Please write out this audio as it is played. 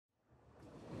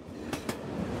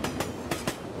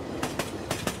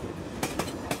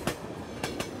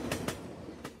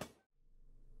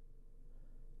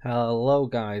Hello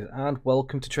guys and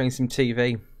welcome to Train Sim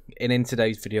TV. In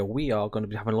today's video we are going to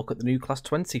be having a look at the new Class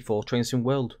 20 for Train Sim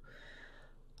World.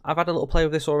 I've had a little play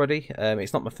with this already.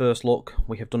 It's not my first look.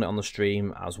 We have done it on the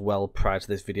stream as well prior to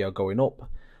this video going up.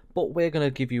 But we're going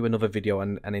to give you another video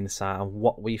and an insight on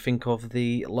what we think of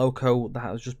the Loco that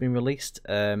has just been released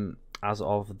as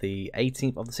of the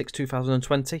 18th of the 6th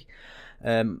 2020.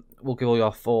 We'll give all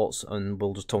your thoughts and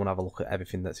we'll just talk and have a look at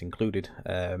everything that's included.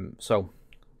 So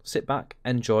sit back,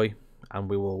 enjoy, and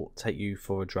we will take you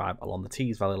for a drive along the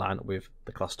Tees Valley line with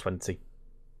the Class 20.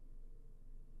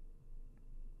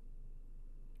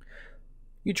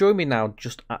 You join me now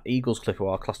just at Eaglescliffe with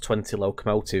our Class 20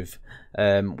 Locomotive.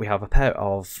 We have a pair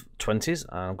of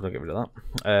 20s, I'm going to get rid of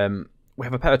that. We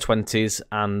have a pair of 20s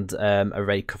and a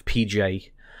rake of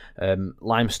PJ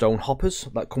limestone hoppers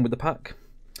that come with the pack.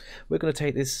 We're going to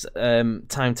take this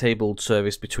timetabled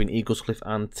service between Eaglescliffe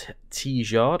and Tees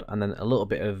Yard, and then a little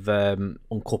bit of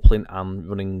uncoupling and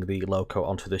running the Loco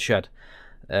onto the shed.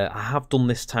 I have done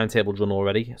this timetabled run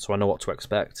already, so I know what to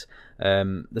expect.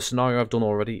 The scenario I've done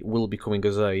already will be coming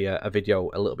as a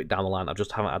video a little bit down the line. I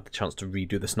just haven't had the chance to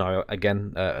redo the scenario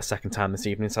again a second time this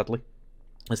evening, sadly,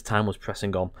 as time was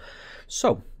pressing on.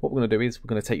 So what we're going to do is we're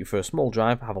going to take you for a small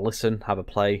drive, have a listen, have a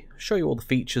play, show you all the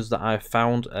features that I've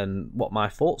found and what my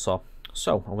thoughts are.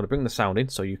 So I'm going to bring the sound in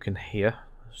so you can hear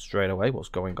straight away what's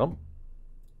going on.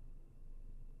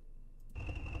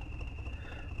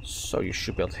 So you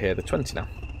should be able to hear the 20 now.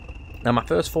 Now my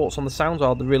first thoughts on the sounds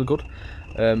are they're really good.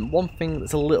 One thing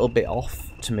that's a little bit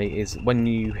off to me is when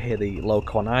you hear the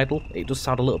Loco on idle, it does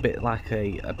sound a little bit like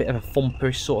a bit of a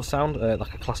thumperish sort of sound,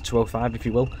 like a Class 205 if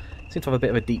you will. It seems to have a bit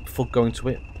of a deep thud going to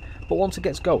it, but once it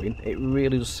gets going it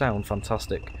really does sound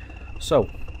fantastic. So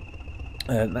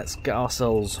let's get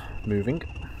ourselves moving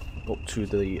up to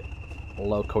the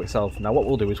Loco itself. Now what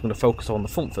we'll do is we're going to focus on the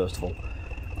front first of all.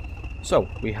 So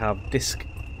we have disc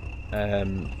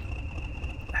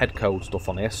head code stuff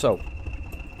on here. So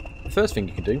the first thing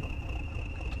you can do,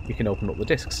 you can open up the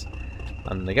discs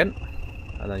and then again,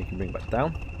 and then you can bring it back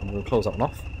down, and we're going to close that one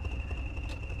off,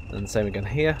 and same again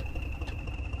here,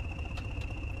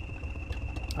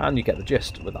 and you get the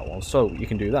gist with that one. So you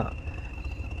can do that,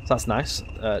 so that's nice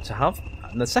to have.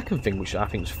 And the second thing, which I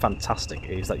think is fantastic,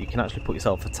 is that you can actually put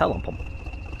yourself a tail lamp on,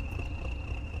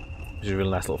 which is a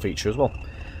really nice little feature as well.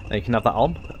 Now you can have that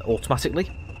on automatically,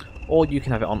 or you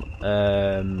can have it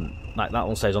on like that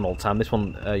one stays on all the time. This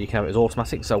one you can have it as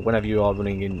automatic, so whenever you are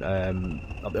running in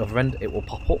at the other end it will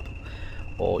pop up,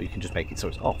 or you can just make it so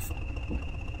it's off.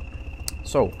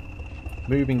 So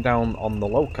moving down on the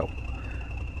Loco,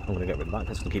 I'm going to get rid of that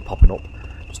because it's going to keep popping up,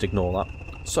 just ignore that.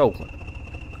 So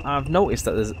I've noticed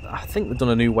that I think they've done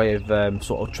a new way of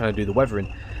sort of trying to do the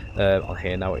weathering on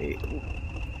here. Now a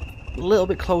little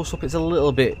bit close up, it's a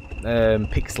little bit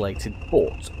pixelated,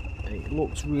 but it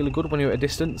looks really good when you're at a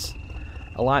distance.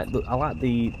 I like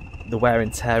the wear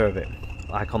and tear of it,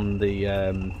 like on the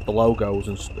logos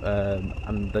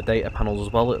and the data panels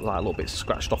as well. It's like a little bit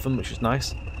scratched off them, which is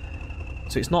nice.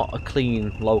 So it's not a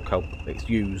clean Loco. It's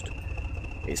used.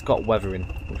 It's got weathering,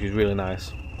 which is really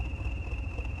nice.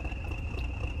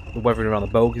 The weathering around the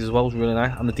bogies as well is really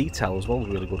nice, and the detail as well is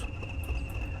really good.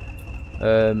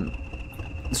 The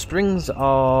springs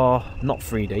are not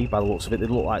 3D by the looks of it. They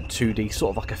look like 2D,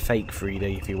 sort of like a fake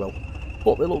 3D if you will,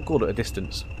 but they look good at a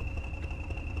distance.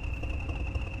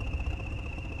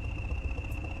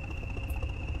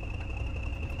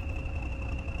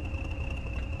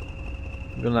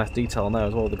 Really nice detail on there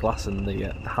as well, the glass and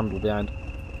the handle behind.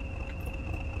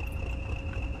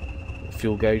 The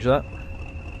fuel gauge there.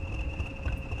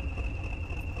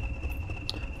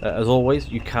 As always,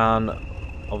 you can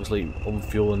obviously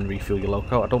unfuel and refuel your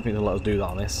Loco. I don't think they'll let us do that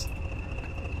on this,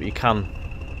 but you can,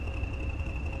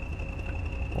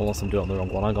 unless I'm doing it on the wrong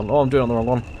one. Hang on, oh, I'm doing it on the wrong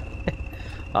one.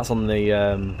 That's on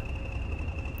the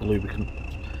lubricant.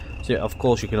 So yeah, of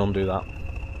course you can undo that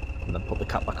and then put the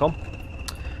cap back on.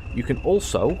 You can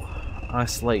also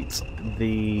isolate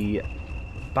the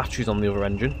batteries on the other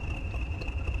engine.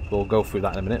 We'll go through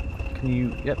that in a minute. Can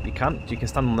you? Yep, you can. You can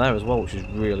stand on there as well, which is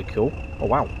really cool. Oh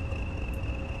wow.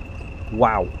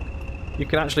 Wow, you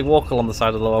can actually walk along the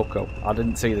side of the Loco. I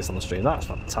didn't see this on the stream. That's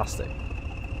fantastic.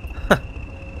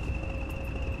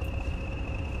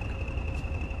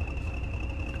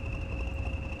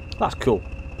 That's cool.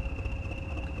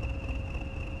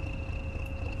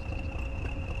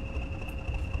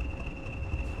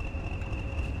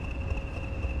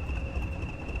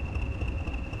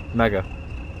 Mega.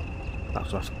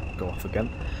 That's going to have to go off again.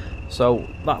 So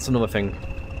that's another thing.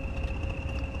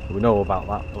 We know about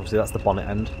that. Obviously that's the bonnet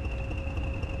end.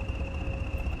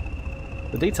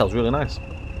 The detail's really nice.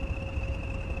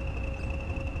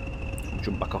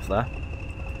 jump back off there.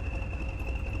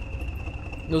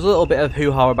 There was a little bit of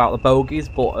hoo-ha about the bogies,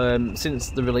 but since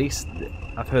the release,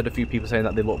 I've heard a few people saying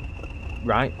that they look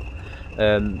right.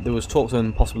 There was talks of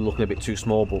them possibly looking a bit too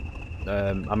small, but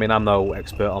I mean, I'm no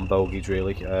expert on bogies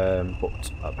really,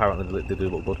 but apparently they do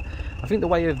look good. I think the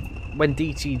way of when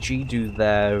DTG do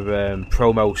their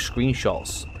promo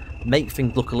screenshots make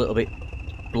things look a little bit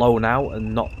blown out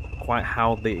and not quite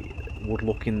how they would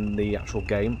look in the actual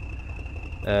game.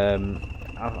 I'm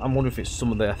wondering if it's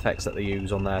some of the effects that they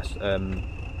use on their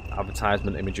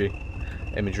advertisement imagery,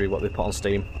 what they put on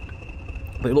Steam.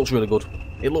 But it looks really good.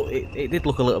 It did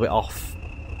look a little bit off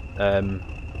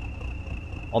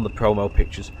on the promo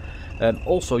pictures.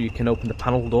 Also, you can open the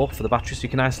panel door for the battery, so you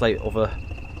can isolate other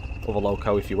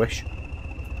Loco if you wish,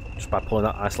 just by pulling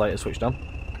that isolator switch down.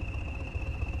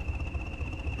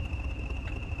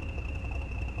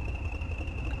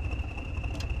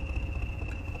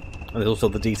 And there's also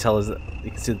the detail is that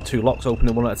you can see the two locks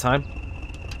opening one at a time.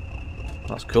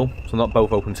 That's cool. So not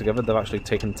both open together. They've actually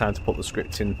taken the time to put the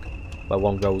script in where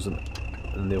one goes and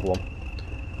the other one.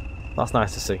 That's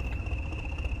nice to see.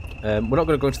 We're not going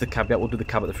to go into the cab yet. We'll do the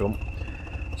cab at the front.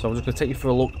 So I'm just going to take you for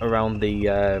a look around the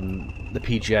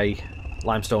PGA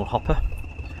limestone hopper.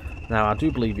 Now I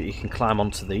do believe that you can climb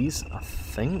onto these, I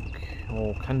think,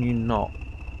 or can you not?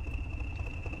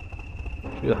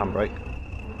 Do the handbrake.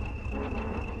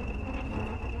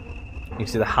 You can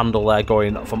see the handle there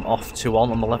going from off to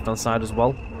on the left hand side as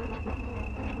well.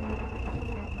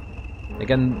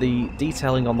 Again, the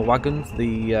detailing on the wagons,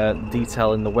 the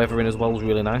detail in the weathering as well is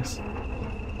really nice.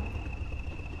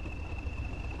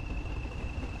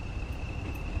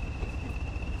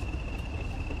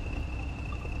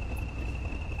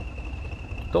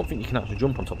 Don't think you can actually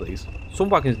jump on top of these. Some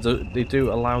wagons they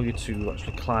do allow you to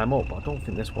actually climb up, but I don't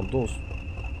think this one does.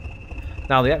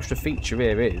 Now the extra feature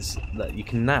here is that you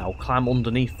can now climb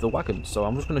underneath the wagon. So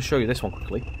I'm just going to show you this one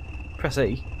quickly. Press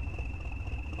E.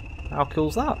 How cool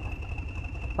is that?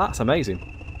 That's amazing.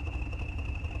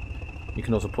 You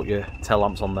can also put your tail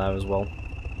lamps on there as well.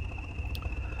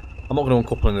 I'm not going to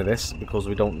uncouple any of this because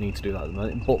we don't need to do that at the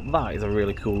moment, but that is a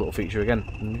really cool little feature again.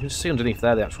 And you can see underneath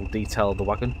there the actual detail of the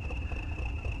wagon.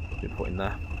 Be put in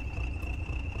there.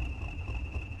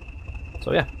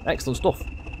 So yeah, excellent stuff.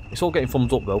 It's all getting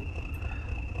thumbs up though.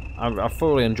 I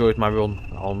thoroughly enjoyed my run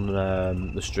on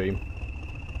the stream.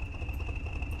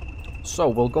 So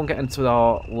we'll go and get into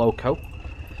our Loco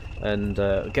and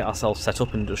get ourselves set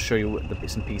up and just show you the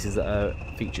bits and pieces that are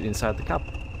featured inside the cab.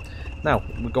 Now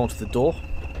we're going to the door.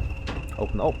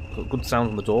 Open that up. Good sound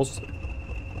on the doors.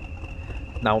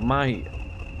 Now my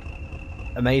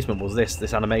amazement was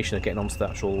this animation of getting onto the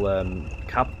actual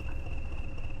cab.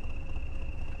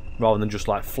 Rather than just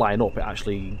like flying up, it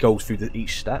actually goes through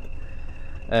each step.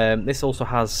 This also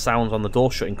has sounds on the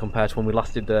door shutting compared to when we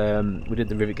last did we did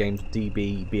the Rivet Games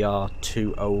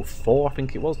DBBR204, I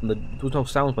think it was, and there was no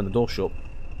sounds when the door shut.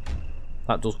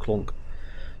 That does clunk.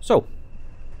 So,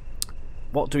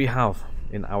 what do we have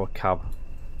in our cab?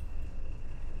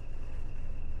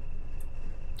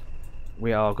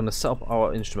 We are going to set up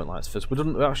our instrument lights first.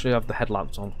 We actually have the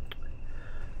headlamps on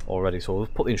already, so we'll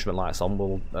put the instrument lights on.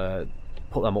 We'll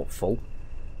put them up full.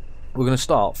 We're going to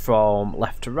start from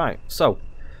left to right. So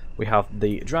we have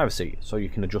the driver's seat, so you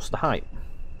can adjust the height.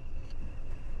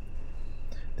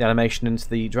 The animation into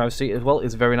the driver's seat as well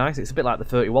is very nice. It's a bit like the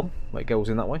 31, where it goes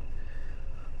in that way.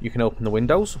 You can open the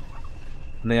windows,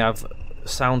 and they have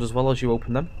sound as well as you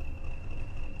open them.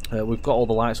 We've got all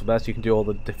the lights up there, so you can do all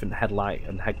the different headlight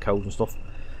and head codes and stuff.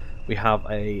 We have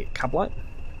a cab light,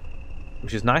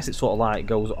 which is nice. It's sort of like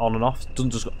goes on and off. It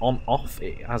doesn't just go on off.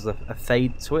 It has a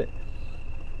fade to it.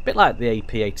 A bit like the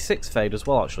AP86 fade as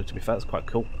well, actually, to be fair. It's quite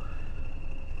cool.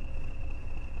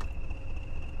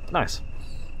 Nice.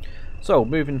 So,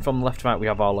 moving from left to right, we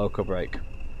have our Loco brake.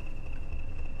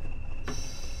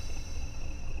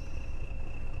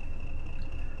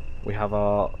 We have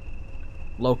our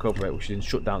Loco brake, which is in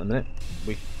shutdown in a minute.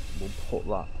 We will put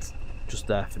that just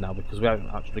there for now because we haven't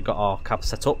actually got our cab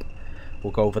set up.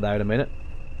 We'll go over there in a minute.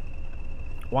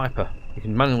 Wiper. You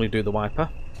can manually do the wiper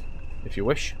if you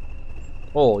wish,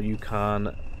 or you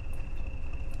can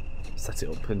set it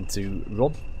up into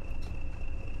run,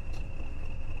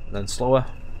 and then slower,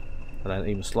 and then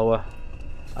even slower,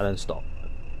 and then stop.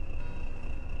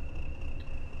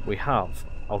 We have,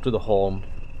 I'll do the horn.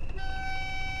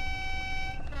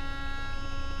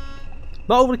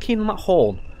 Not overly keen on that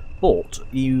horn, but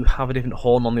you have a different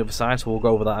horn on the other side, so we'll go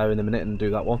over that in a minute and do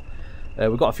that one.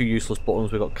 We've got a few useless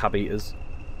buttons. We've got cab eaters.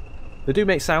 They do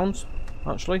make sounds,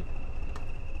 actually.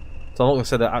 So I'm not going to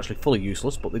say they're actually fully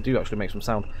useless, but they do actually make some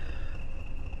sound.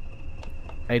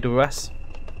 AWS.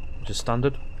 which is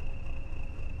standard.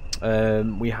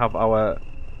 We have our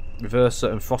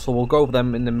reverser and throttle. We'll go over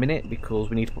them in a minute because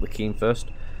we need to put the key in first.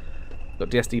 Got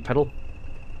DSD pedal.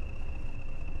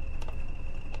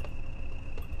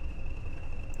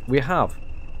 We have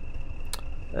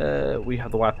the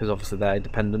wipers, obviously they're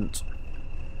independent.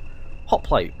 Hot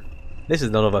plate. This is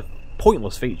another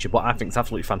pointless feature, but I think it's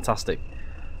absolutely fantastic.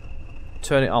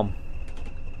 Turn it on.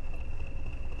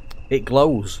 It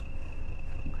glows.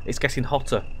 It's getting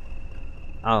hotter.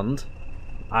 And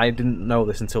I didn't know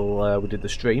this until we did the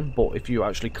stream, but if you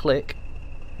actually click,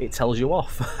 it tells you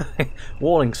off.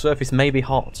 Warning, surface may be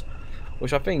hot.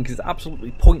 Which I think is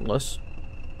absolutely pointless,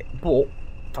 but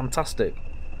fantastic.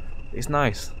 It's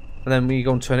nice. And then when you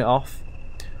go and turn it off,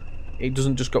 it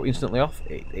doesn't just go instantly off.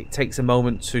 It takes a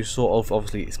moment to sort of,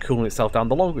 obviously it's cooling itself down.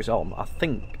 The longer it's on, I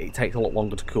think it takes a lot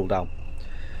longer to cool down.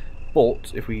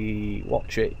 But if we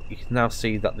watch it, you can now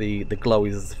see that the glow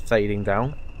is fading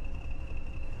down.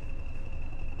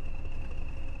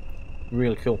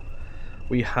 Really cool.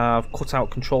 We have cut out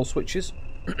control switches.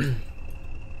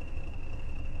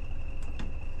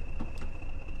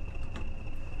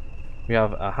 We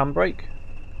have a handbrake.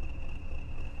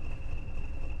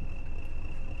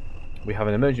 We have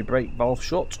an emergency brake valve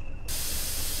shut.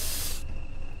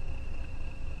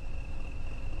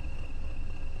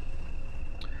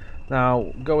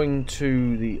 Now, going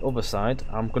to the other side,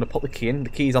 I'm going to put the key in. The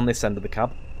key's on this end of the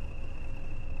cab.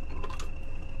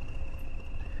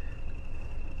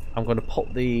 I'm going to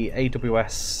put the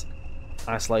AWS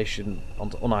isolation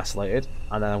onto unisolated,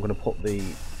 and then I'm going to put the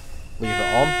lever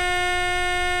on.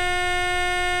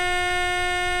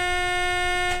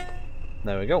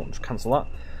 There we go, just cancel that.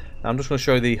 Now I'm just going to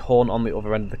show you the horn on the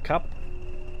other end of the cab.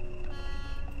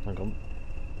 Hang on.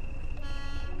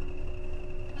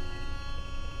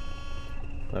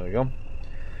 There we go.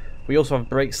 We also have a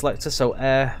brake selector, so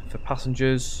air for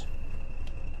passengers,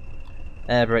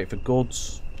 air brake for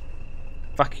goods,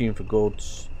 vacuum for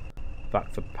goods,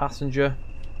 vac for passenger.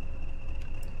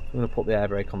 I'm going to put the air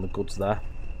brake on the goods there.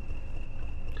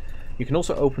 You can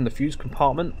also open the fuse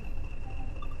compartment.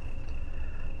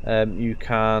 You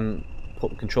can put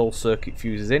the control circuit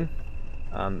fuses in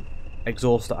and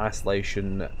exhaust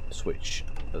isolation switch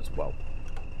as well.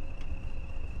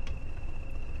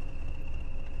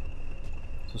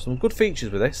 So some good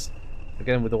features with this.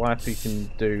 Again, with the wiper you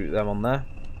can do them on there.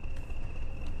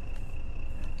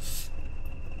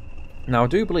 Now I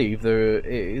do believe there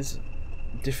is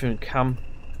different cam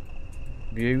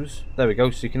views. There we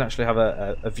go, so you can actually have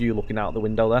a view looking out the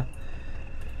window there.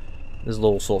 There's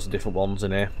all sorts of different ones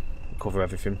in here. Cover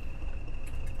everything.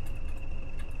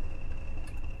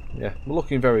 Yeah, we're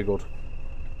looking very good.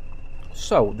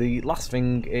 So the last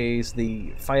thing is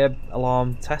the fire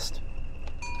alarm test.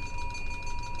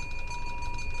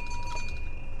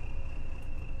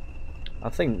 I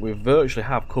think we virtually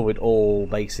have covered all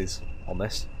bases on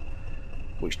this,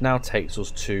 which now takes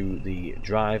us to the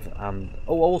drive. And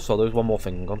oh, also there's one more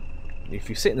thing on. If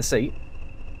you sit in the seat,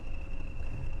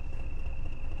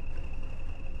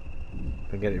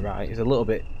 if I get it right, it's a little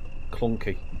bit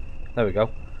clunky. There we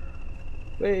go.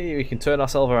 We can turn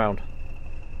ourselves around.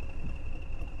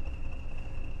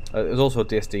 There's also a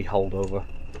DSD holdover.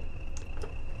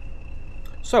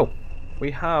 So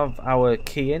we have our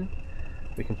key in.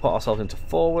 We can put ourselves into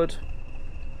forward,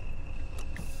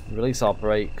 release our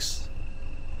brakes,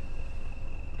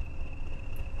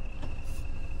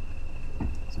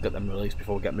 so get them released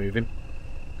before we get moving.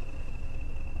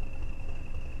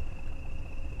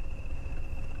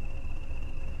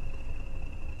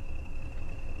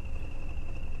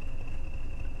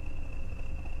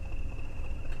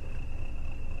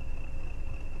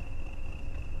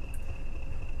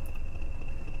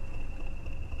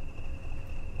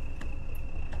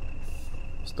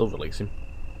 Still releasing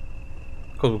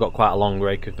because we've got quite a long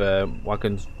rake of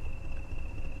wagons.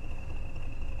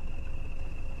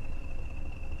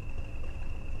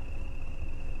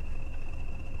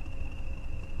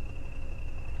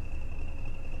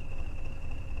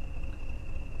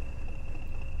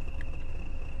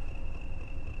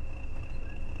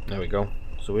 There we go.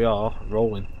 So we are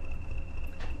rolling.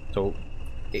 So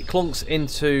it clunks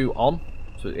into on,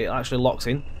 so it actually locks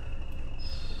in.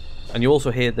 And you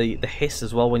also hear the hiss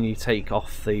as well when you take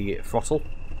off the throttle.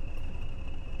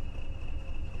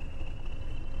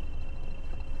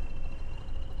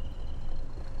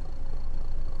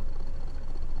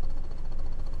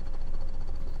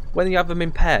 When you have them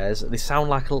in pairs, they sound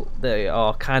like they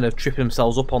are kind of tripping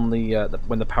themselves up on the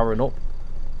when they're powering up.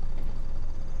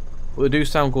 But they do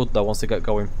sound good though once they get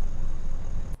going.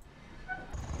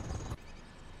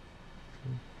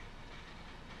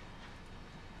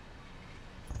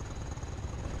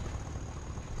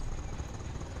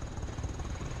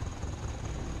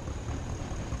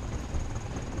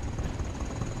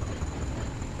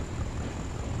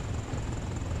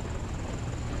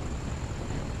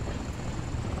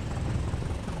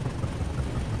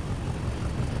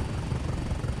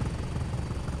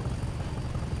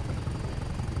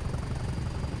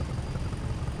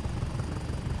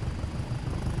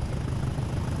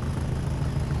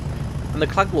 and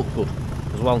the clag looked good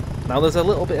as well. Now there's a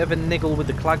little bit of a niggle with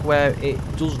the clag where it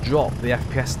does drop the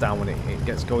FPS down when it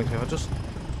gets going. So if I just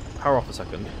power off a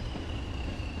second,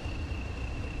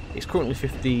 it's currently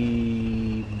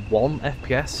 51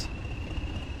 FPS.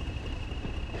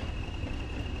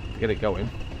 Get it going.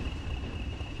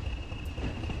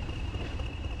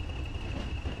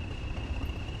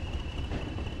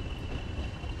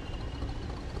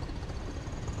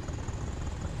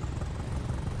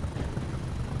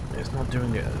 It's not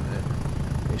doing it.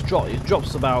 It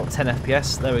drops about 10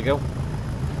 FPS. There we go.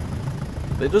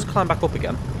 But it does climb back up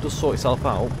again. It does sort itself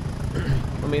out.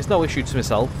 I mean, it's no issue to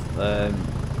myself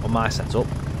on my setup,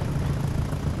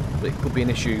 but it could be an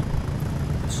issue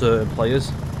for certain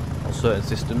players on certain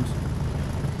systems.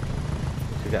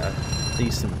 To get a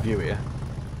decent view here.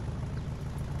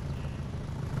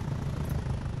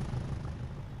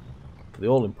 For the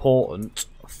all-important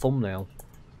thumbnail.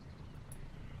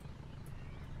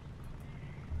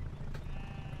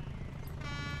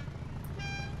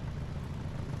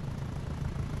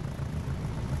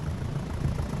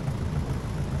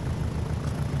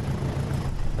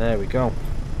 There we go.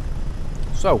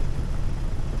 So,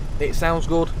 it sounds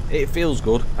good, it feels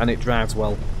good, and it drives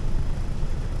well.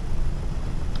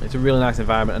 It's a really nice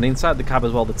environment, and inside the cab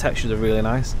as well, the textures are really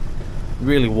nice.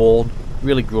 Really worn,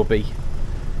 really grubby.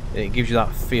 It gives you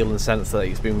that feel and sense that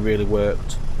it's been really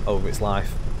worked over its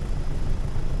life.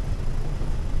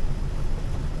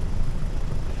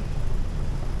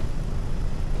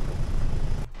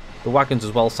 The wagons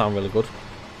as well sound really good.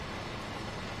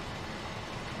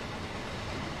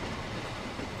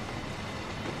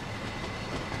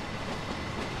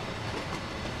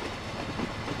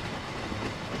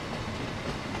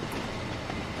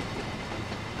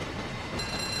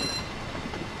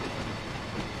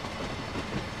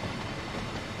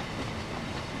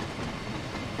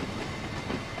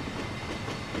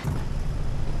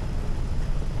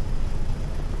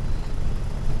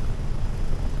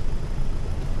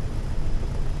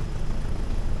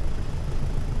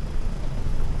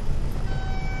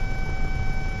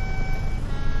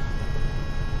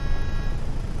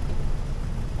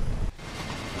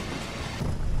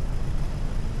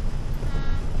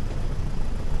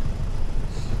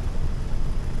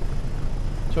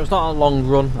 So it's not a long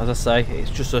run, as I say, it's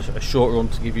just a short run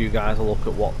to give you guys a look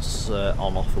at what's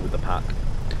on offer with the pack.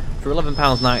 For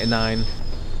 £11.99,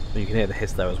 you can hear the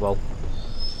hiss there as well.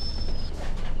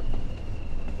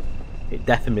 It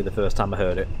deafened me the first time I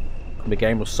heard it. The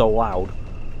game was so loud.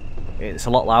 It's a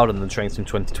lot louder than the Train Sim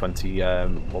 2020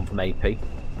 one from AP,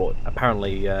 but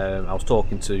apparently I was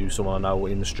talking to someone I know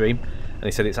in the stream, and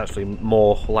he said it's actually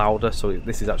more louder, so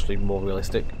this is actually more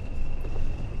realistic.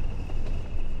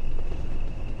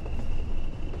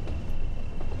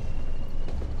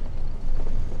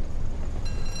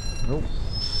 Nope.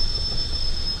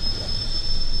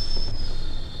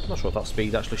 Not sure if that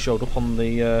speed actually showed up on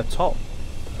the top.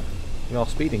 We are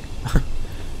speeding.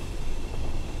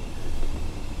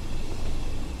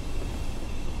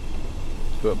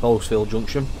 We're at Bowesfield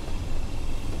Junction.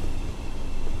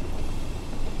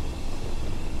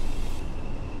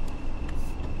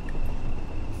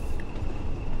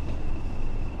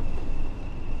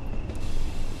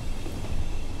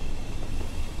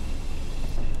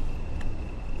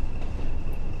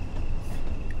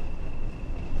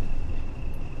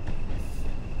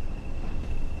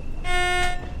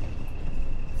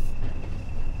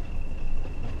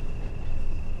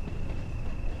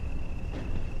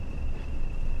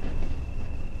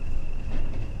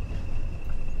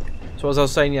 So as I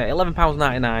was saying, yeah,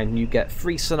 £11.99, you get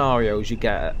 3 scenarios, you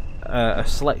get a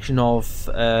selection of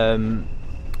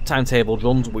timetabled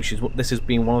runs, this has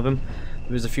been one of them.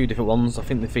 There's a few different ones. I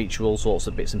think they feature all sorts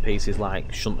of bits and pieces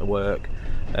like shunter work,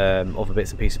 other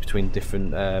bits and pieces between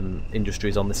different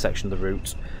industries on this section of the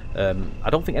route.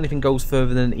 I don't think anything goes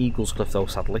further than Eaglescliff though,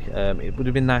 sadly. It would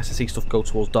have been nice to see stuff go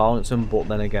towards Darlington, but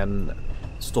then again,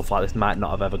 stuff like this might not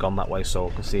have ever gone that way, so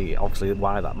I can see obviously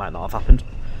why that might not have happened.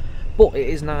 But it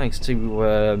is nice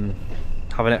to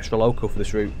have an extra loco for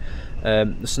this route.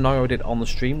 The scenario I did on the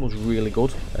stream was really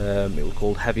good. It was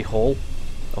called Heavy Haul,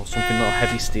 or something like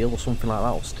Heavy Steel, or something like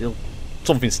that, or Steel,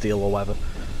 something Steel, or whatever.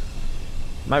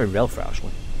 It might be rail freight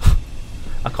actually.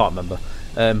 I can't remember.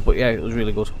 But yeah, it was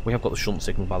really good. We have got the shunt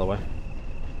signal, by the way.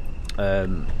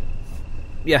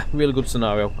 Yeah, really good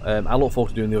scenario. I look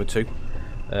forward to doing the other two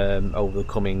over the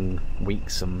coming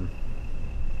weeks and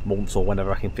months, or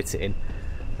whenever I can fit it in.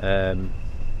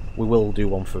 We will do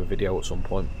one for a video at some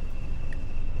point.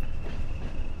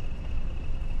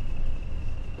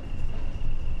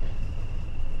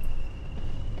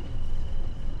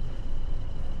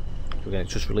 again,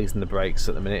 it's just releasing the brakes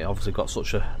at the minute. Obviously got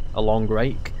such a long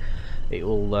rake, it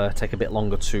will take a bit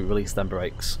longer to release them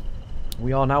brakes.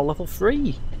 We are now level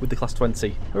 3 with the Class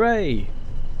 20. Hooray!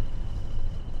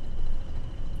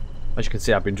 As you can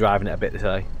see, I've been driving it a bit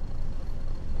today.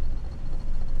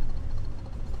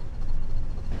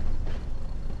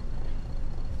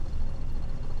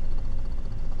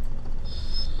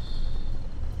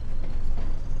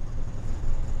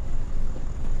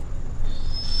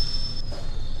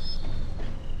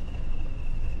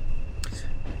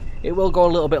 It will go a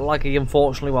little bit laggy,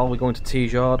 unfortunately, while we're going to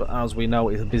Tees-Yard. As we know,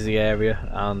 it's a busy area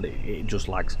and it just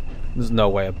lags. There's no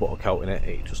way of buttercoating it,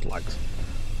 it just lags.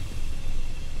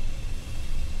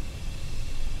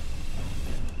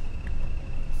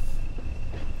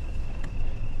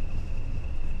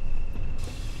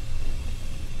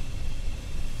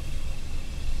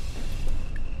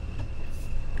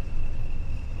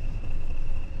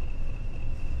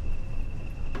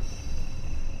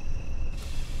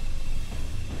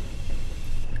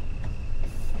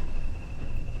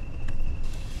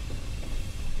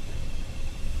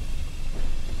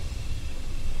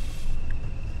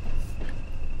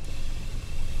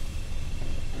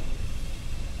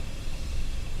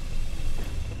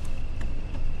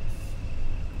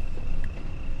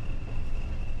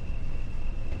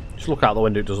 Just look out the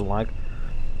window, it doesn't lag.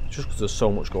 Just because there's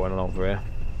so much going on over here.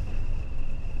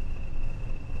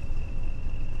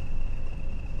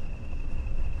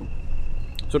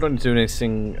 So I don't need to do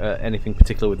anything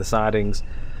particular with the sidings.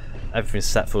 Everything's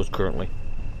set for us currently.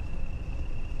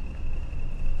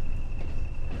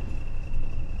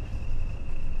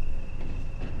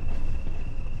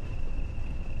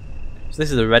 So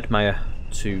this is a Redmire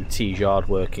to Tees-Yard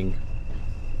working.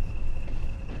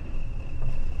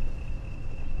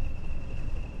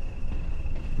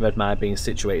 Redmire being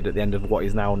situated at the end of what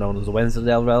is now known as the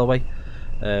Wensleydale Railway,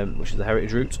 which is the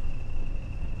heritage route,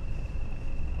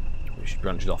 which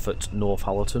branches off at North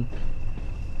Hallerton.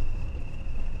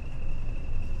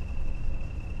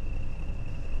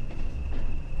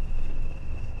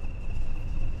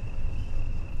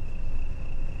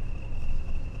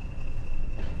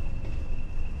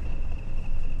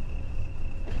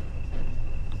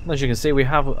 As you can see, we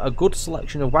have a good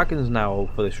selection of wagons now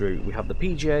for this route. We have the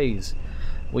PGAs,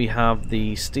 we have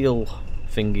the steel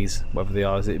thingies, whether they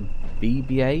are, is it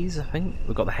BBAs I think?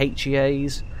 We've got the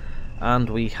HEAs, and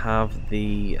we have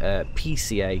the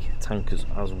PCA tankers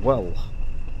as well.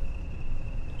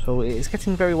 So it's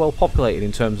getting very well populated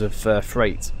in terms of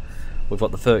freight. We've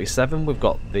got the 37, we've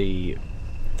got the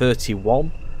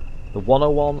 31, the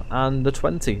 101 and the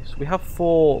 20. So we have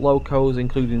 4 locos,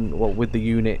 including, well, with the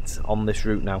unit on this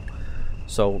route now.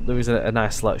 So there is a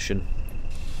nice selection.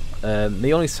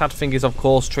 The only sad thing is, of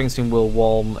course, Trainston Wheel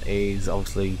 1 is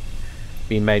obviously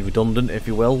being made redundant, if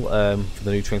you will, for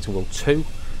the new Trainston Wheel 2.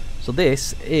 So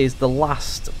this is the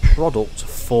last product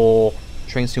for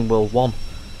Trainston Wheel 1.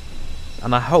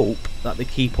 And I hope that they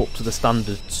keep up to the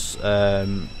standards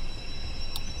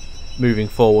moving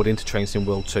forward into Trainston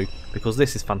Wheel 2, because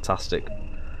this is fantastic.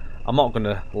 I'm not going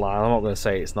to lie, I'm not going to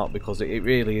say it's not, because it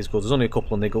really is good. There's only a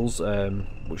couple of niggles,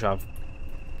 which I've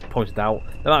pointed out.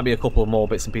 There might be a couple of more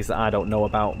bits and pieces that I don't know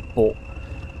about, but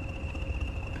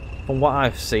from what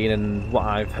I've seen and what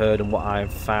I've heard and what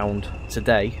I've found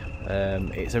today,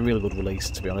 it's a really good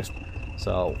release, to be honest.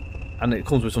 So, and it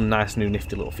comes with some nice new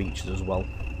nifty little features as well.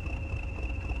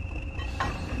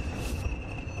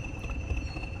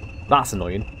 That's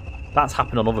annoying. That's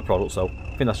happened on other products, though.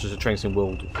 I think that's just a Trainston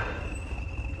World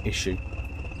issue,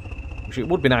 which it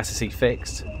would be nice to see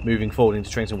fixed moving forward into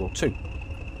Trainston World 2.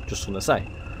 Just going to say.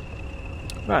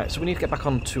 Right, so we need to get back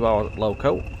onto our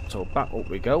loco. So back up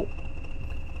we go.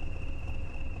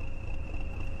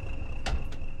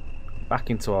 Back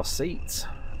into our seat,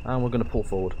 and we're going to pull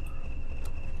forward.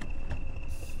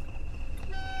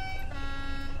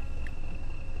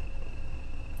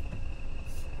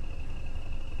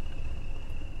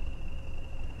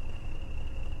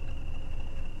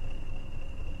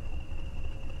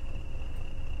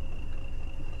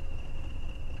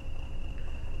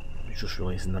 Just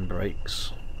releasing them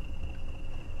brakes.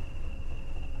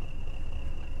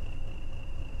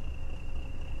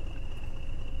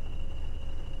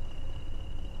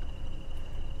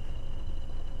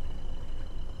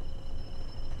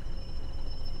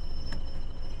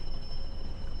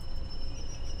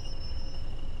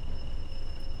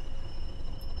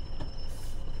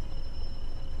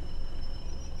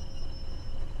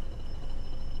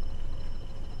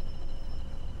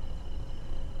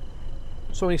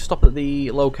 So we stop at the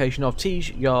location of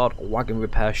Tees-Yard Wagon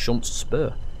Repair Shunt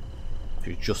Spur,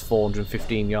 which is just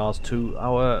 415 yards to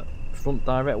our front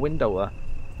direct window there.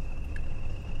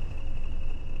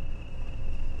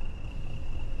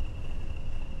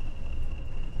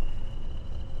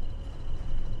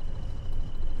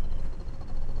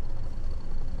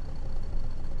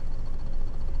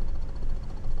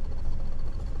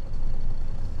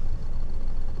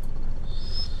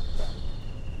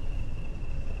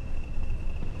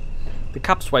 The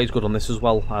cab sway is good on this as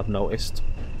well, I've noticed.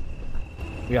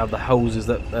 We have the hoses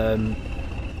that I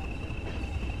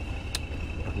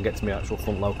can get to my actual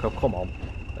front loco. Come on.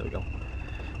 There we go.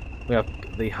 We have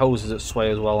the hoses that sway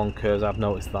as well on curves. I've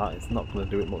noticed that. It's not going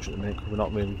to do it much at the minute because we're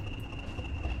not really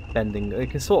bending. You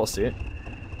can sort of see it.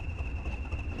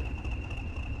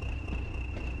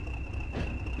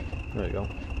 There we go.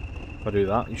 If I do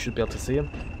that, you should be able to see them.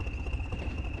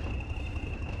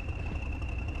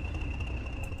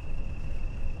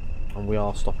 And we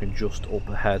are stopping just up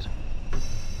ahead.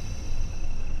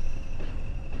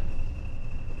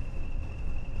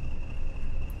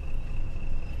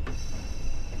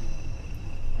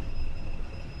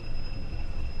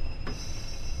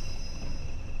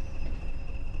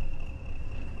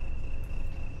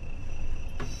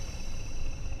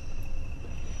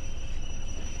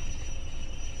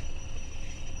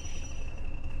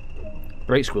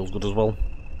 Brake squeal's good as well,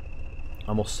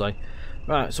 I must say.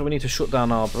 Right, so we need to shut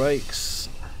down our brakes.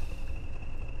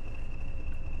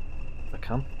 If I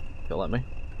can, if you'll let me.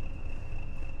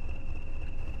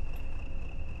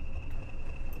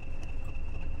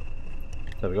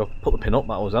 There we go. Put the pin up,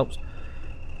 that always helps.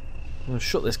 I'm going to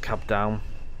shut this cab down.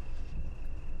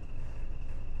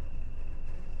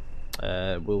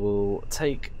 We will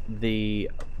take the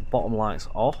bottom lights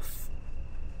off.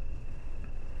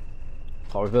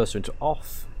 I'll reverse into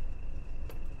off.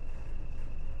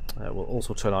 We'll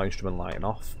also turn our instrument lighting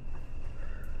off.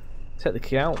 Take the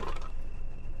key out.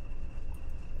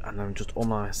 And then just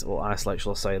isolate,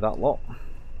 shall I say, that lot.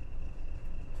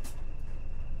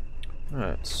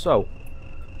 Alright, so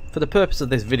for the purpose of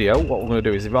this video, what we're going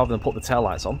to do is, rather than put the tail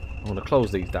lights on, I'm going to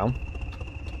close these down.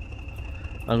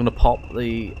 I'm going to pop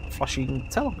the flashing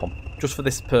tail lamp on, just for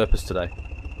this purpose today.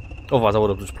 Otherwise I would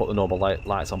have just put the normal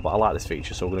lights on, but I like this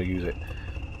feature, so we're going to use it.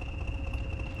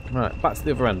 Right, back to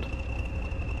the other end.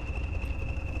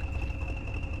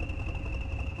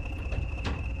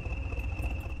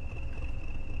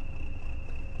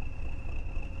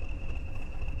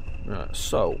 Right,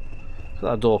 so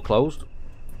that door closed.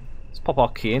 Let's pop our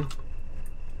key in.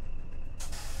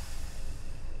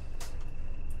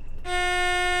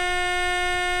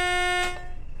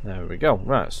 There we go.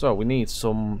 Right, so we need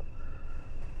some.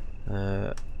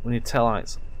 We need tail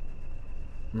lights.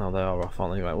 No, they are off,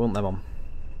 aren't they? Right, we want them on.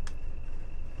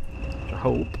 Which I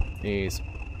hope is.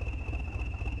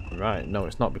 Right, no,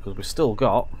 it's not, because we've still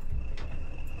got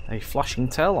a flashing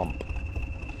tail lamp.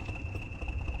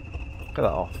 Get that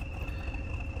off.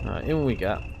 Right, in we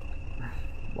get.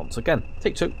 Once again,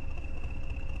 take two.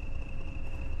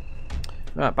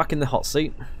 Right, back in the hot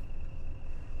seat.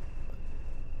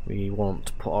 We want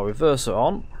to put our reverser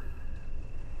on.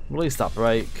 Release that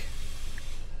brake.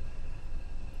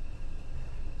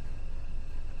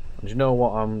 And you know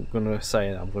what I'm going to say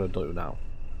I'm going to do now?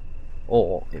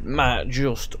 Or it might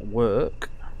just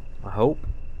work. I hope.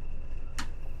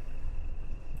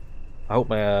 I hope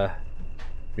my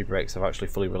brakes have actually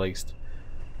fully released.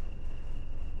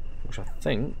 Which I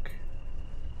think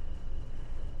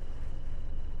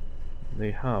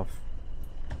they have.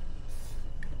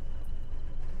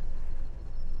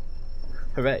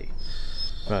 Hooray!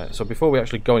 Right, so before we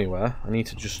actually go anywhere, I need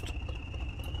to just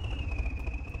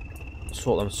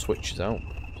sort them switches out.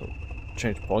 So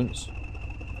change points.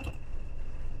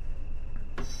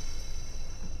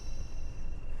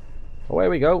 Away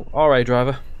we go. Alright,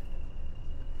 driver.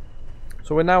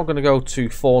 So we're now going to go to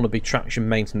Thornaby Traction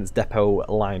Maintenance Depot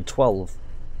Line 12.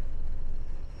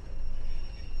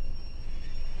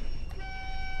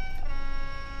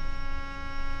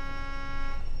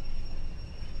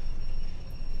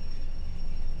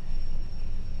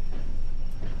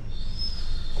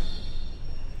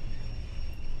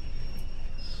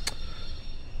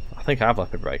 I think I have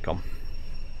left my brake on.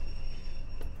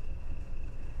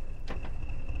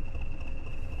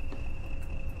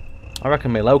 I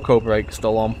reckon my Loco brake's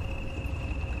still on.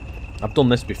 I've done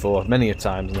this before many a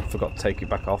times and I forgot to take it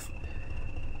back off.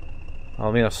 I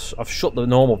mean, I've shut the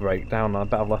normal brake down and I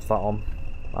bet I've left that on.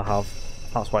 I have.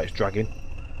 That's why it's dragging.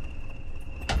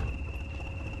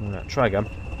 Alright, try again.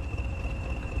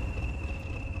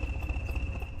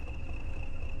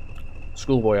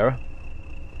 Schoolboy error.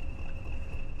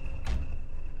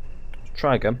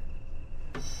 Try again.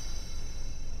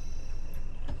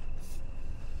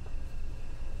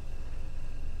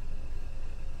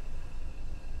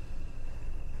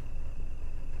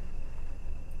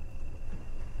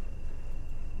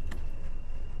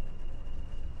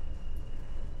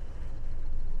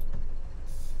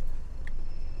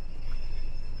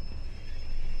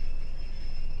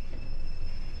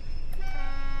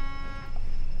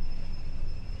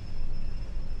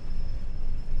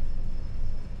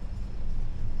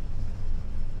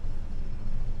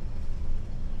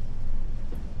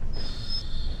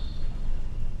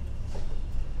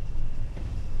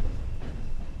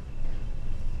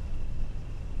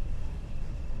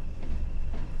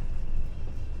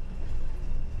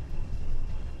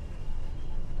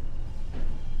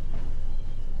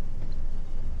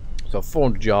 So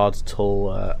 400 yards till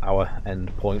our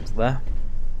end point there.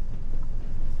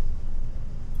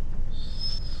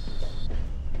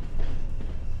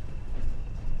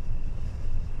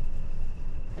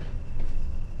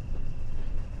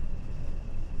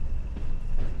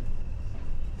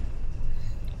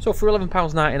 So for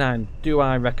 £11.99, do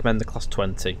I recommend the Class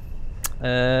 20?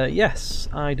 Yes,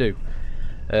 I do.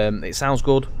 It sounds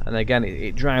good, and again,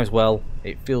 it drives well.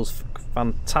 It feels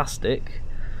fantastic,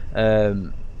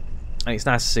 and it's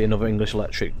nice to see another English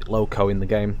electric Loco in the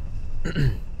game.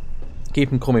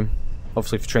 Keep them coming,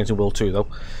 obviously for Trains and World 2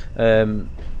 though.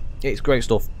 It's great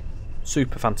stuff,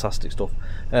 super fantastic stuff.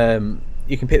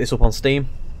 You can pick this up on Steam,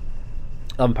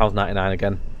 £11.99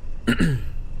 again.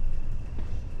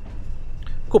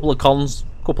 Couple of cons,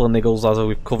 couple of niggles as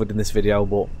we've covered in this video,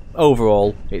 but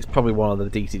overall it's probably one of the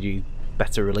DTG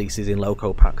better releases in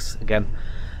Loco packs. Again,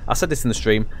 I said this in the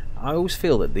stream, I always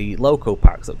feel that the Loco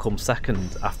packs that come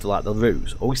second after like the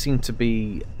routes always seem to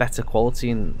be better quality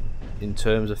in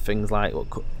terms of things like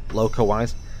Loco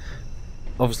wise.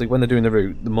 Obviously when they're doing the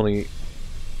route, the money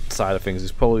side of things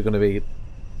is probably going to be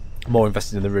more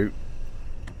invested in the route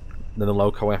than the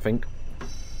Loco, I think.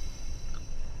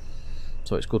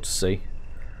 So it's good to see.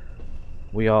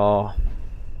 We are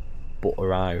but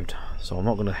arrived, so I'm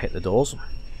not going to hit the doors.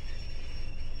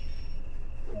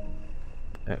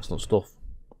 Excellent stuff.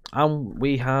 And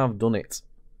we have done it.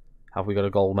 Have we got a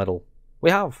gold medal?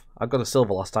 We have. I got a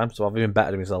silver last time, so I've even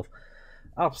bettered myself.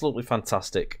 Absolutely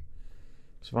fantastic.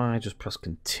 So if I just press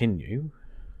continue,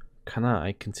 can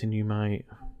I continue my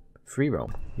free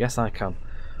roam? Yes, I can.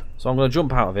 So I'm going to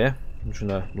jump out of here. I'm just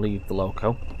going to leave the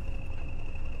Loco.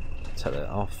 Take that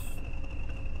off.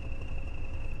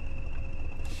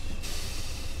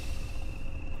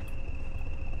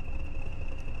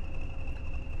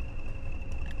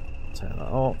 Take that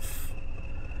off.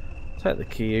 Take the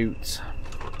key out.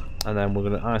 And then we're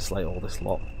going to isolate all this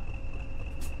lot.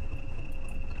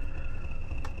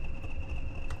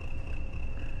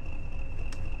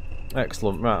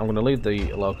 Excellent. Right, I'm going to leave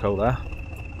the Loco there.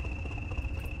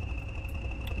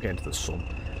 Get into the sun.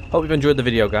 Hope you've enjoyed the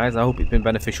video, guys. I hope it's been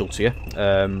beneficial to you.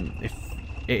 If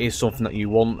it is something that you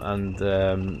want and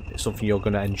it's something you're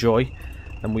going to enjoy,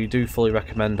 then we do fully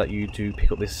recommend that you do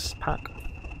pick up this pack.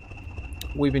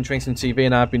 We've been Trains TV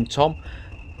and I've been Tom.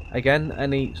 Again,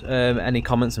 any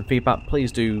comments and feedback, please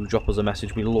do drop us a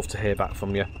message. We'd love to hear back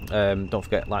from you. Don't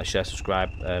forget, like, share, subscribe,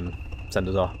 send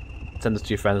us to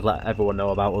your friends, let everyone know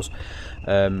about us.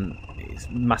 It's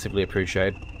massively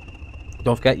appreciated.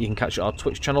 Don't forget, you can catch our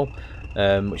Twitch channel,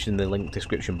 which is in the link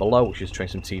description below, which is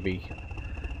Trains TV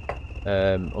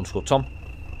 _Tom.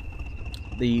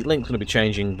 The link's going to be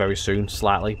changing very soon,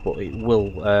 slightly, but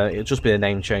it'll just be a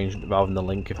name change rather than the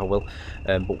link, if I will.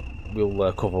 But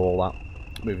we'll cover all that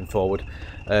moving forward.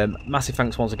 Massive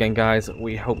thanks once again, guys.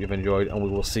 We hope you've enjoyed, and we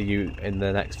will see you in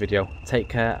the next video. Take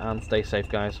care and stay safe,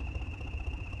 guys.